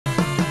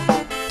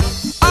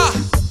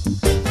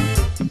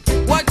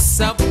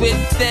up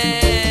with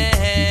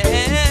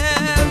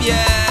them,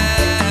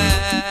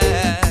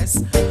 yes.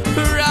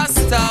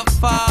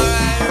 Rastafari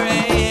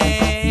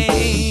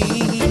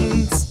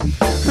reigns.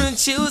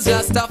 Choose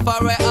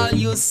Rastafari, all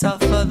you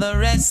suffer the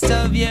rest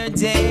of your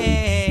days.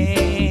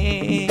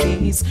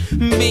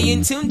 Be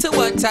in tune to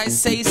what I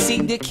say,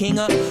 seek the King,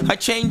 or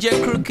change your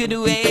crooked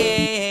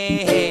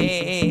ways.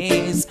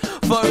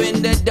 For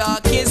in the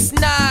darkest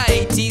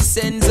night, He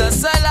sends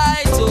us a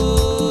light.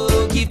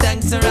 Oh, give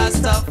thanks to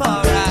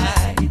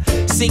Rastafari.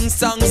 Sing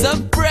songs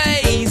of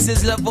praise,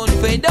 His love won't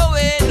fade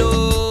away,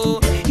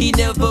 no. He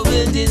never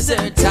will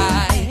desert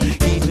I.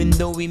 Even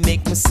though we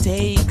make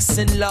mistakes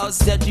and laws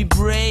that we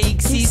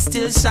break, He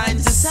still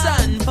shines the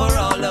sun for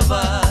all of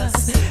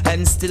us.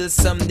 And still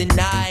some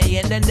deny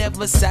and are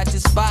never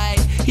satisfied.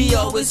 He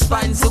always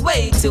finds a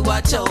way to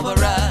watch over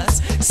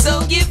us.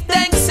 So give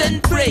thanks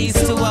and praise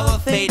to our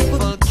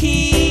faithful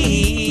King.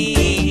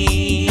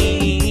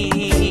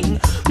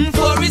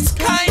 For His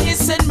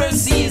kindness and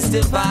mercy is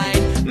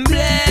divine.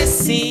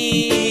 Blessing.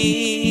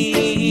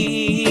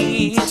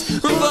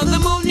 For the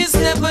moon is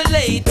never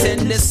late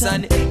and the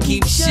sun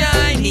keeps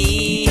shining.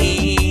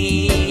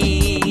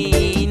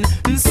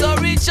 So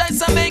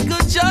rejoice and make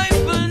a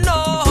joyful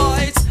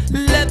noise.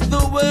 Let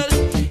the world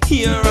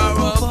hear our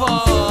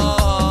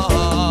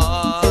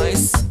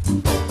voice.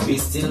 We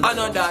still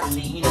honor that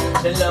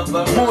the love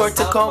of more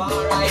to come.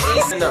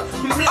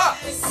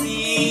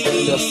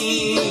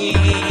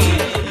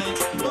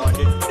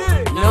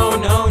 No,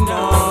 no,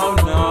 no,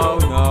 no,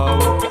 no.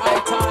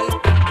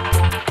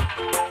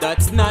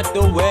 That's not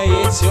the way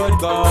it should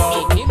go.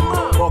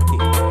 Okay.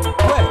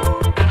 Well,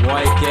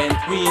 why can't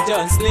we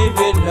just live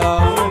in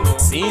love?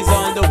 Seize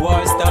on the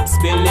war, stop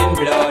spilling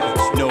blood.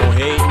 No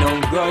hate, no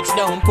grudge,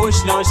 don't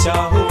push, no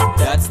shove.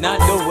 That's not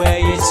the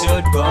way it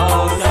should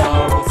go,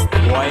 no.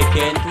 Why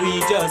can't we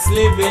just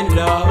live in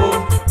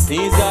love?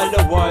 Seize all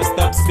the war,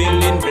 stop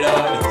spilling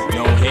blood.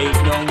 No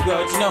hate, no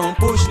grudge, no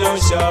push, no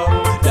shove.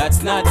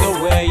 That's not the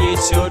way it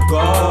should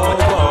go.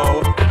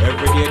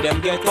 Every day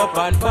them get up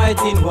and fight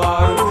in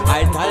war.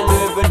 I tell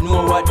you even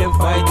know what them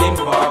fighting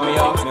for. Me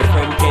ask my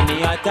friend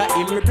Kenny Atta,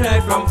 him reply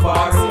from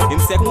far. Him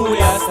say cool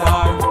ya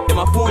star, them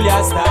a fool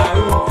ya star.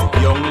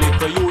 Young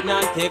little youth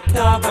not take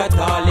talk at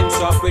all. Him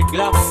shop with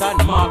Glocks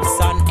and Max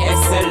and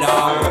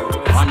SLR.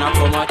 And I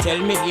come and tell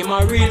me him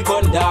a real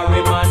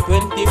Gundari man,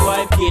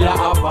 25 killer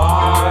a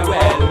bar.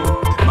 Well,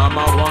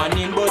 mama want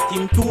him but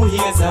him 2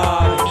 years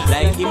hard.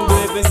 Like him do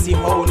ever see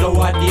how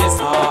nowadays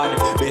hard.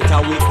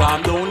 Better we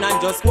calm down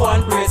and just go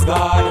and praise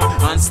God.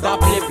 And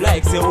stop live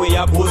like say we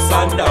a boost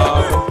and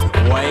dog.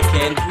 Why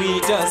can't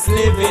we just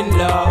live in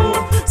love?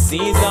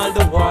 Seize all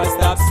the war,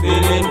 stop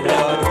spilling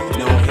blood.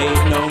 No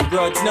hate, no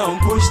grudge, no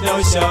push,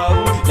 no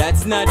shove.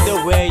 That's not the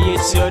way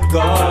it should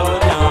go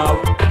now.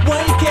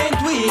 Why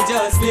can't we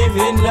just live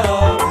in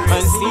love?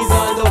 And seize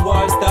all the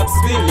war, stop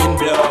spilling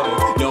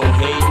blood. No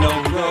hate,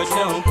 no grudge,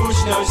 no push,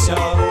 no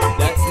shove.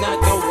 That's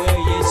not the way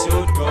it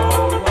should go.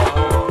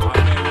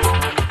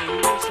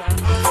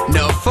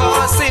 No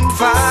fuss and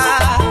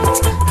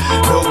fight,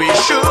 though we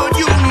should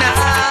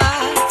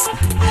unite.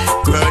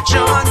 Grudge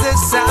on the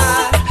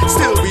side,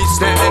 still we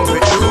stand for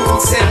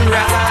truth and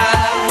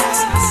rights.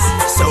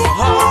 So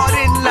hard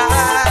in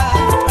life,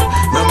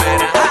 no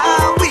matter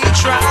how we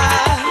try,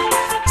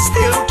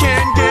 still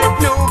can't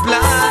get no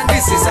blind.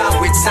 This is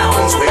how it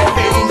sounds when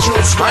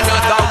angels cry.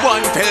 Another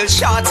one fell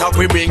short of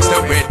we brings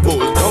the Red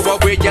Bull. Throw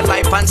away your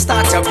life and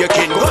start up your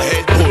kin. Go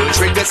ahead, pull,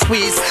 trigger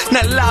squeeze,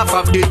 now laugh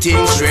of the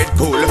things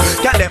dreadful.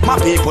 Can't let my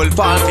people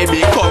fall to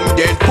become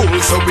dead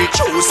cool. So we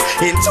choose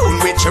in tune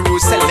with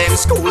Jerusalem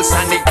schools.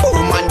 Sonic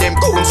boom and them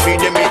goons feed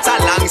them it a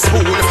long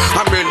spoon.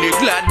 I'm really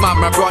glad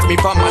mama brought me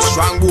from a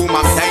strong womb.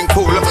 I'm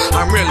thankful,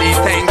 I'm really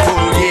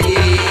thankful, yeah.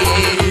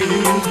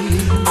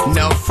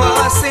 No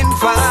fuss and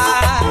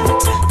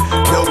fight,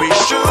 though we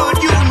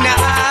should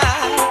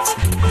unite.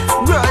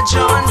 Grudge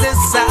on the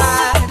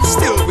side,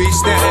 still we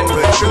stand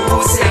for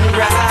truth and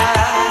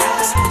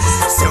rights.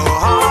 So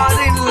hard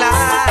in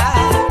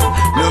life,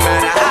 no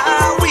matter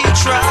how we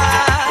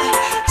try,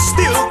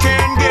 still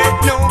can't get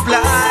no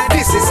blind.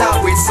 This is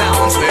how it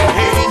sounds when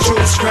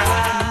angels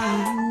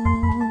cry.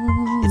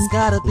 It's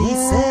gotta be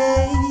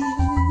safe.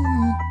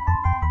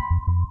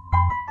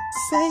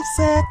 Safe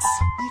sex,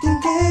 you can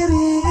get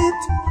it,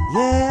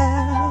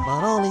 yeah,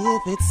 but only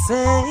if it's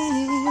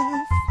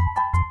safe,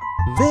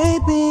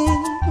 baby.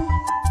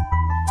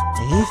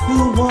 If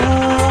you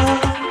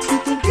want, you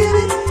can get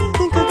it.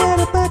 Think I got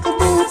a pack of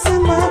bullets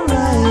in my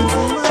right.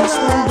 Just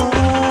hold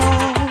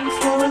on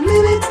for a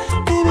minute,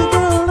 baby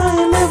girl. I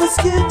ain't never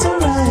scared to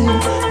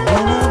ride.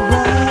 When I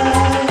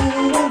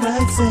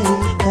ride, say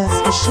that's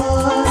for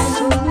sure.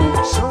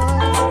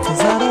 Cause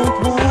I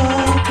don't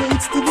want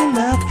kids to be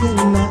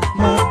knocking at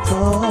my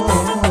door.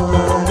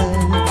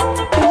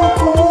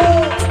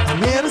 I'm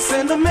here to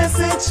send a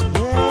message.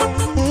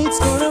 Hate's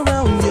going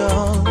around,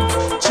 y'all.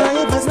 Try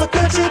your best not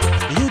catch it.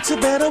 You two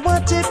better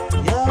watch it,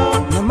 yo.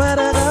 No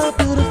matter how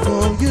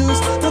beautiful you use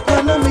the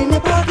condom in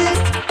your pocket.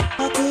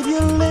 How could you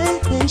lay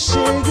and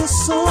share your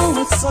soul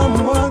with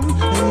someone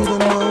and you don't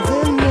know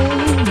their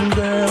name,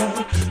 girl?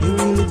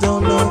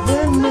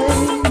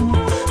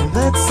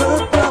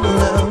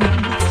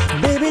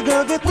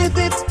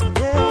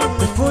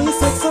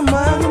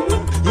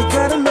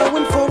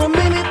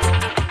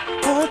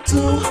 2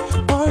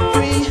 or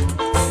 3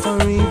 or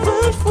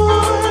even 4.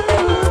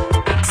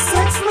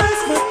 Sex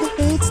nice, but the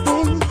hate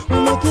sting. We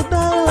make it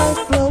die like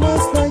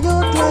flowers, fly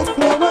out like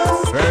flowers.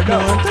 No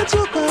one to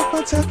choke off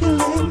or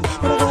tackling,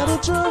 but I got a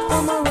draw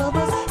from my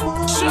rubbers.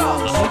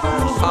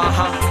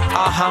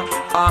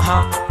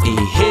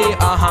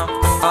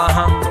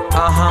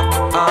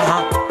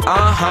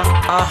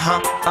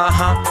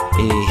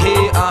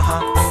 Hey,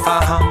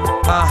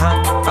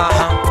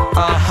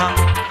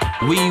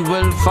 We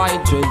will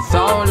fight with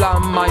all our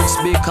mights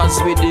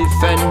because we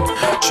defend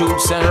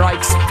truths and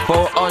rights.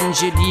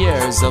 400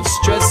 years of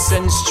stress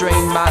and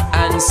strain. My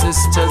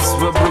ancestors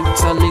were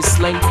brutally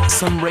slain.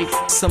 Some rape,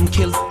 some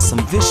kill, some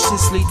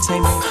viciously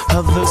tame.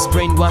 Others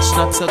brainwashed,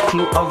 not a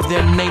clue of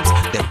their names.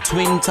 The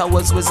Twin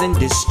Towers wasn't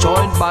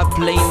destroyed by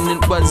plane.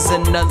 It was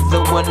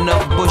another one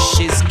of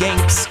Bush's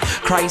games.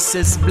 Christ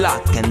is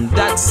black and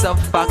that's a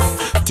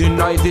fact.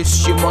 Deny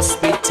this, you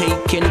must be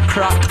taking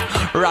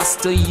crack.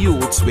 Rasta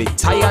youths, we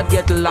tired,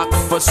 get locked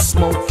for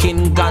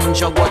smoking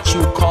ganja, what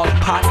you call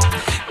pot.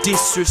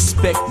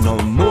 Disrespect, no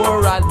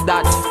more of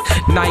that.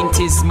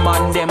 90s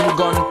man, them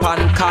gun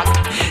pan cock.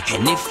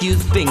 And if you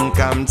think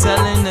I'm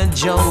telling a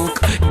joke,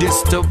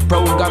 this the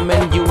program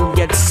and you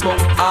get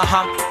smoked.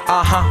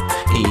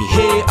 Hey,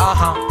 hey,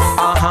 hey,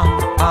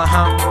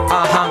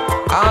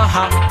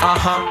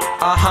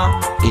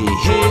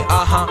 hey,